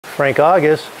Frank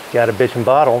August, got a bitchin'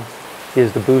 bottle.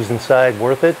 Is the booze inside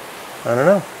worth it? I don't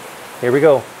know. Here we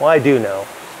go. Well, I do know,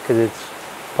 because it's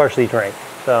partially drank.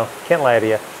 So, can't lie to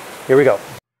you. Here we go.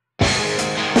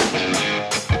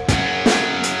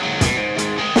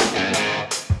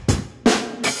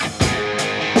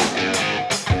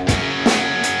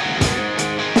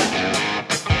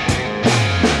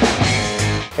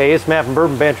 Hey, it's Matt from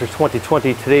Bourbon Banters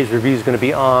 2020. Today's review is going to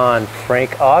be on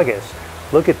Frank August.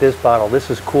 Look at this bottle. This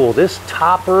is cool. This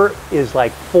topper is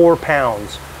like 4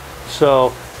 pounds.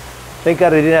 So, thank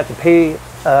God I didn't have to pay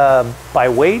by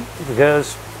weight,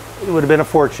 because it would have been a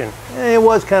fortune. It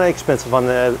was kind of expensive on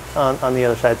the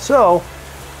other side. So,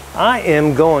 I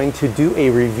am going to do a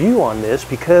review on this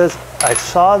because I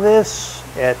saw this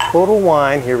at Total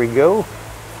Wine. Here we go.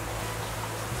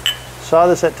 Saw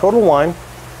this at Total Wine.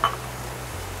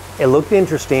 It looked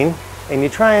interesting, and you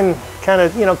try and kind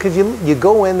of, you know, because you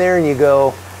go in there and you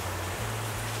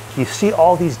see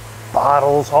all these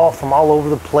bottles all from all over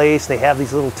the place. They have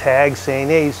these little tags saying,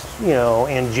 hey, you know,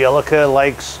 Angelica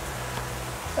likes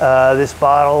this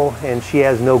bottle, and she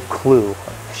has no clue.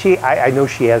 I know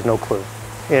she has no clue,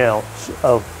 you know,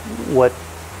 of what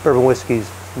bourbon whiskey's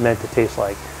meant to taste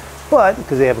like. But,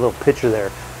 because they have a little picture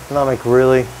there. And I'm like,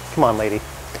 really? Come on, lady.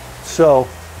 So,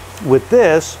 with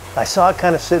this, I saw it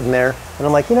kind of sitting there, and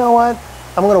I'm like, you know what?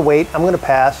 I'm going to wait. I'm going to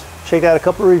pass. Check out a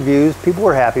couple of reviews. People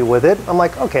were happy with it. I'm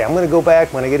like, okay, I'm going to go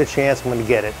back. When I get a chance, I'm going to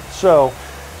get it. So,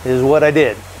 this is what I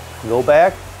did. Go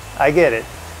back. I get it.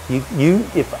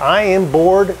 If I am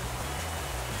bored,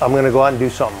 I'm going to go out and do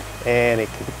something. And it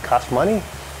could cost money.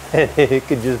 It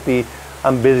could just be,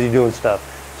 I'm busy doing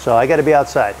stuff. So, I got to be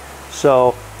outside.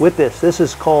 So, with this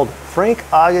is called Frank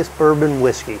August Bourbon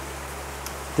Whiskey.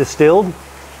 Distilled,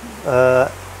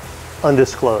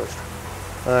 undisclosed,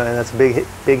 and that's a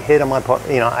big hit on my part.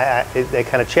 You know, they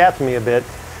kind of chapped me a bit.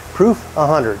 Proof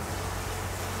 100.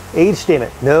 Age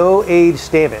statement, no age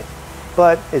statement,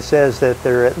 but it says that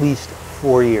they're at least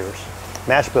 4 years.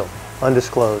 Mash bill,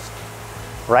 undisclosed.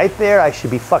 Right there, I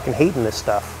should be fucking hating this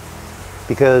stuff,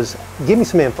 because give me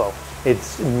some info.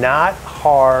 It's not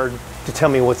hard to tell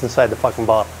me what's inside the fucking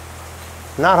bottle.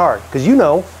 Not hard, because you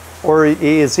know, or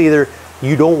it's either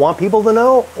you don't want people to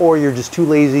know, or you're just too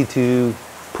lazy to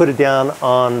put it down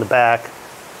on the back,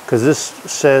 because this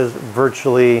says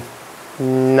virtually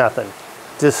nothing.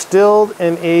 Distilled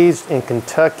and aged in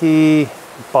Kentucky,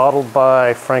 bottled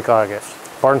by Frank August.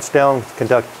 Barnstown,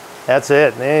 Kentucky. That's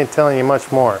it. They ain't telling you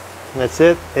much more. That's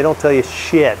it. They don't tell you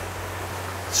shit.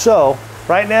 So,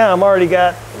 right now I'm already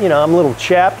got, you know, I'm a little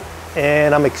chapped,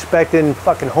 and I'm expecting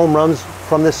fucking home runs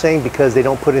from this thing because they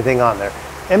don't put anything on there.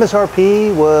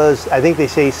 MSRP was, I think they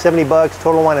say 70 bucks.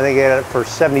 Total Wine, I think I got it for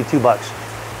 72 bucks.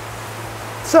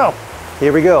 So,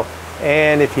 here we go.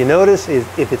 And if you notice,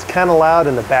 if it's kind of loud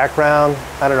in the background,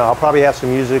 I don't know, I'll probably have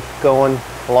some music going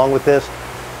along with this,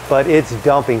 but it's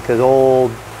dumping because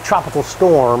old tropical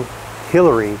storm,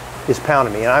 Hillary, is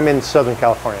pounding me. And I'm in Southern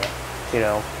California, you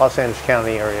know, Los Angeles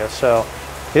County area. So,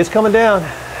 it's coming down.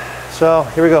 So,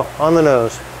 here we go, on the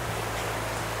nose.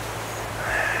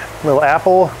 Little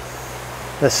apple.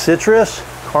 The citrus,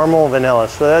 caramel, vanilla.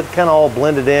 So that kind of all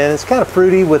blended in. It's kind of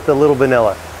fruity with a little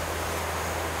vanilla.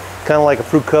 Kind of like a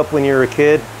fruit cup when you were a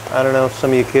kid. I don't know,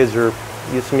 some of you guys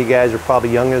are probably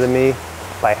younger than me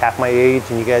by half my age,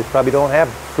 and you guys probably don't have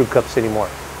fruit cups anymore.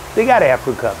 They gotta have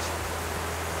fruit cups.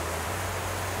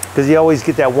 Because you always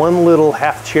get that one little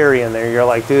half cherry in there. You're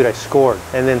like, dude, I scored.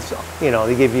 And then, you know,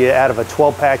 they give you, out of a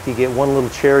 12 pack, you get one little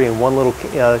cherry in one little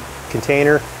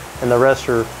container, and the rest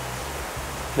are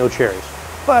no cherries.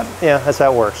 But yeah, that's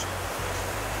how it works.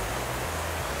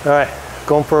 All right,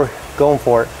 going for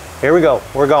it. Here we go.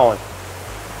 We're going.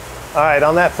 All right,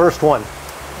 on that first one,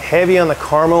 heavy on the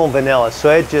caramel and vanilla, so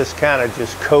it just kind of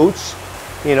just coats.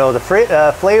 You know, the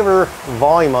flavor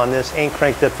volume on this ain't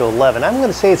cranked up to 11. I'm going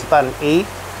to say it's about an 8.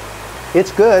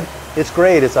 It's good. It's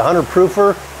great. It's a 100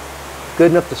 proofer,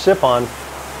 good enough to sip on.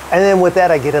 And then with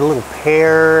that, I get a little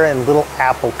pear and little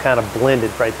apple kind of blended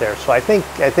right there. So I think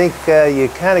you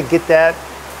kind of get that.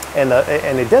 And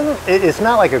it's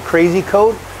not like a crazy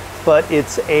coat, but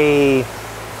it's a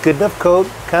good enough coat,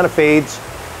 kind of fades.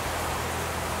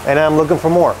 And I'm looking for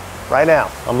more right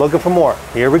now. I'm looking for more.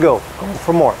 Here we go, going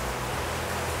for more.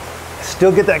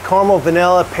 Still get that caramel,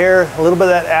 vanilla, pear, a little bit of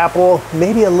that apple,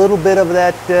 maybe a little bit of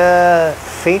that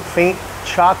faint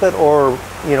chocolate, or,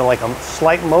 you know, like a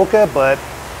slight mocha, but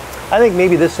I think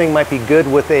maybe this thing might be good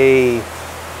with a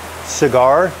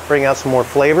cigar, bring out some more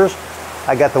flavors.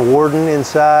 I got the warden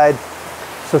inside,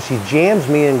 so she jams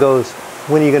me and goes,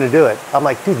 when are you gonna do it? I'm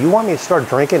like, dude, you want me to start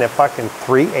drinking at fucking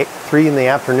 3 in the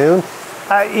afternoon?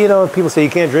 You know, people say you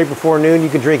can't drink before noon. You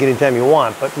can drink anytime you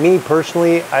want. But me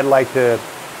personally, I'd like to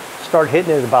start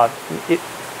hitting it about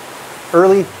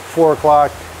early 4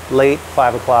 o'clock, late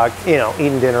 5 o'clock, you know,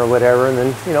 eating dinner or whatever, and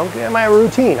then, you know, get my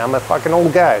routine. I'm a fucking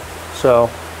old guy. So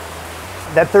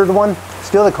that third one,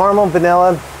 still the caramel and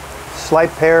vanilla,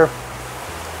 slight pear,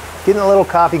 getting a little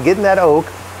coffee, getting that oak,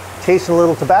 tasting a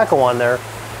little tobacco on there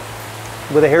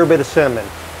with a hair bit of cinnamon.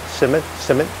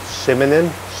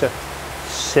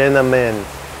 Cinnamon.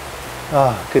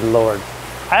 Oh, good Lord.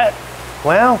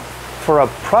 Well, for a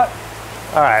all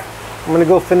right, I'm gonna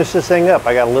go finish this thing up.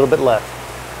 I got a little bit left.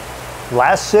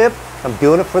 Last sip, I'm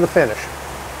doing it for the finish.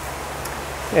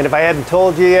 And if I hadn't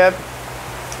told you yet,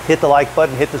 hit the like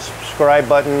button, hit the subscribe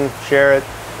button, share it,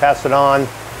 pass it on.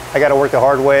 I got to work the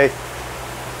hard way.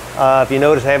 If you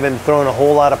notice, I haven't thrown a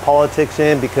whole lot of politics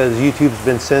in because YouTube's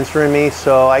been censoring me,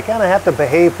 so I kind of have to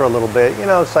behave for a little bit. You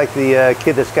know, it's like the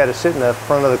kid that's got to sit in the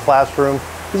front of the classroom.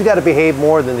 He's got to behave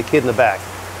more than the kid in the back.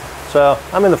 So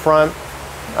I'm in the front.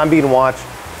 I'm being watched.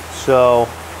 So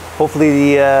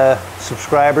hopefully the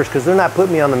subscribers, because they're not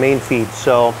putting me on the main feed.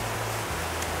 So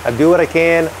I do what I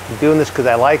can. I'm doing this because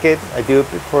I like it. I do it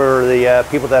for the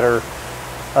people that are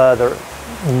the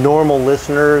normal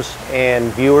listeners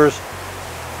and viewers.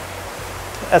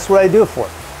 That's what I do it for,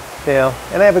 you know,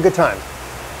 and I have a good time,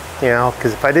 you know,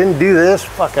 because if I didn't do this,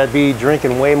 fuck, I'd be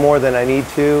drinking way more than I need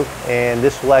to, and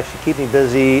this will actually keep me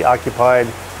busy, occupied,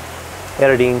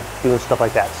 editing, doing stuff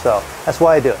like that. So that's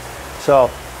why I do it. So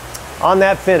on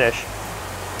that finish,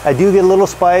 I do get a little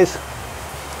spice,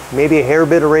 maybe a hair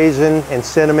bit of raisin and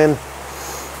cinnamon.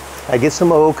 I get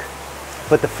some oak,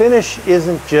 but the finish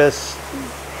isn't just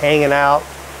hanging out.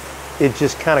 It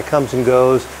just kind of comes and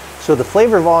goes. So the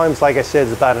flavor volumes, like I said,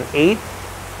 is about an 8.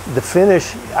 The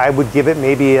finish, I would give it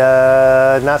maybe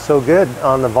not so good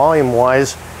on the volume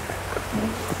wise,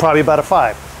 probably about a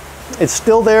 5. It's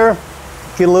still there,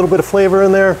 get a little bit of flavor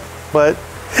in there, but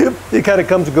it kind of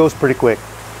comes and goes pretty quick.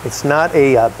 It's not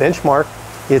a benchmark,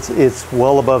 it's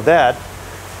well above that,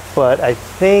 but I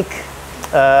think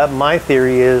my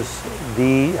theory is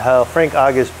the Frank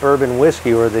August Bourbon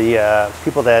whiskey, or the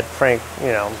people that Frank,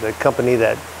 you know, the company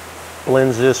that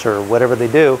blends this or whatever they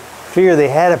do, figure they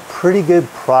had a pretty good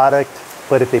product,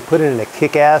 but if they put it in a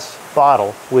kick-ass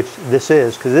bottle, which this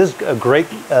is, because this is a great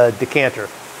decanter,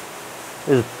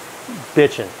 this is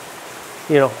bitchin',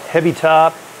 you know, heavy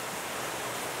top,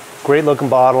 great looking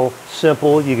bottle,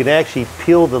 simple. You can actually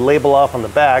peel the label off on the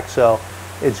back, so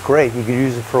it's great. You can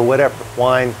use it for whatever,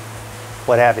 wine,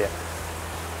 what have you.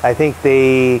 I think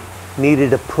they needed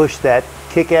to push that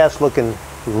kick-ass looking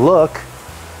look.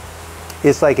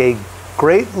 It's like a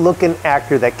great looking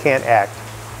actor that can't act,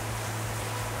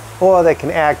 or that can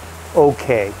act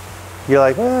okay. You're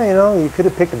like, well, you know, you could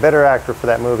have picked a better actor for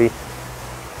that movie.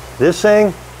 This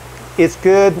thing, it's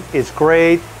good, it's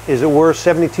great. Is it worth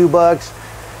 72 bucks?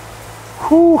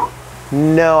 Whew,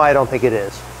 no, I don't think it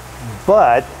is.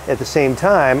 But at the same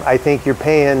time, I think you're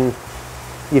paying,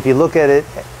 if you look at it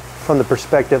from the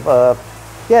perspective of,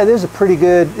 yeah, this is a pretty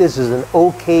good, this is an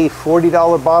okay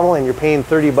 $40 bottle, and you're paying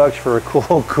 30 bucks for a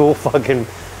cool fucking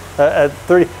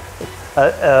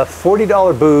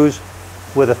 $40 booze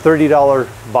with a $30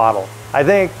 bottle. I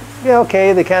think, yeah,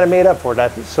 okay, they kind of made up for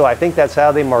it. So I think that's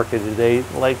how they marketed it. They,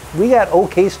 like, we got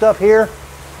okay stuff here,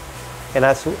 and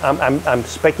that's, I'm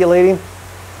speculating.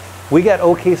 We got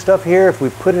okay stuff here. If we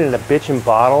put it in a bitchin'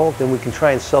 bottle, then we can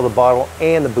try and sell the bottle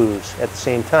and the booze at the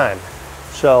same time.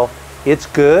 So it's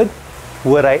good.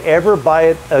 Would I ever buy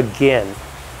it again?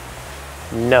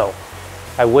 No,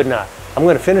 I would not. I'm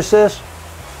gonna finish this.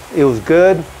 It was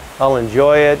good, I'll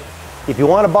enjoy it. If you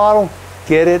want a bottle,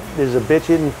 get it. There's a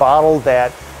bitchin' bottle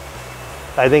that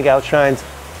I think outshines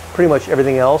pretty much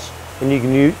everything else, and you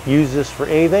can use this for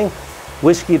anything.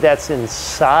 Whiskey that's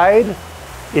inside,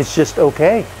 it's just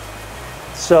okay.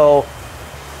 So,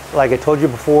 like I told you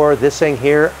before, this thing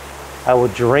here, I will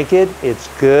drink it, it's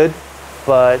good,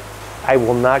 but I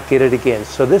will not get it again.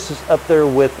 So this is up there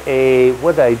with a,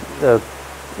 what I,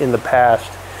 in the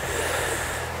past,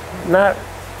 not,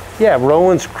 yeah,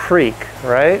 Rowan's Creek,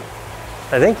 right?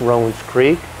 I think Rowan's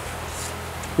Creek.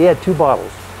 He had 2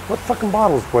 bottles. What fucking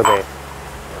bottles were they?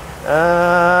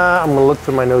 I'm gonna look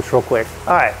through my notes real quick.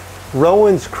 All right,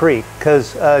 Rowan's Creek,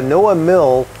 because Noah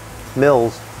Mills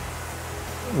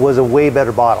was a way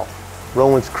better bottle.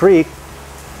 Rowan's Creek,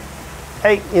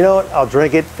 hey, you know what? I'll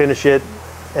drink it, finish it,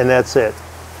 and that's it.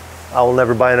 I will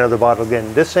never buy another bottle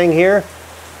again. This thing here,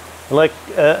 like,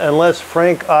 unless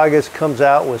Frank August comes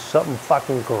out with something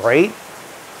fucking great,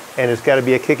 and it's got to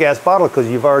be a kick-ass bottle, because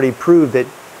you've already proved that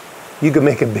you can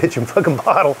make a bitchin' fucking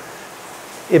bottle.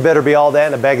 It better be all that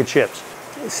and a bag of chips.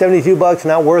 72 bucks,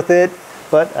 not worth it.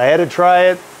 but I had to try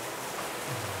it.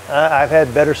 I've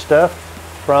had better stuff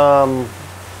from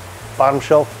bottom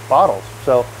shelf bottles.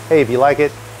 So, hey, if you like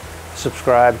it,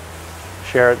 subscribe,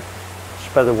 share it,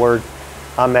 spread the word.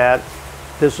 I'm Matt.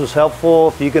 This was helpful.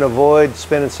 If you can avoid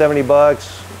spending 70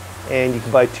 bucks and you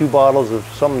can buy 2 bottles of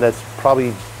something that's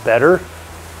probably better,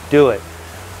 do it.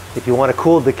 If you want a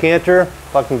cool decanter,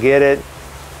 fucking get it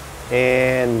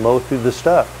and mow through the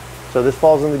stuff. So this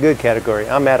falls in the good category.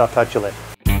 I'm Matt. I'll talk to you later.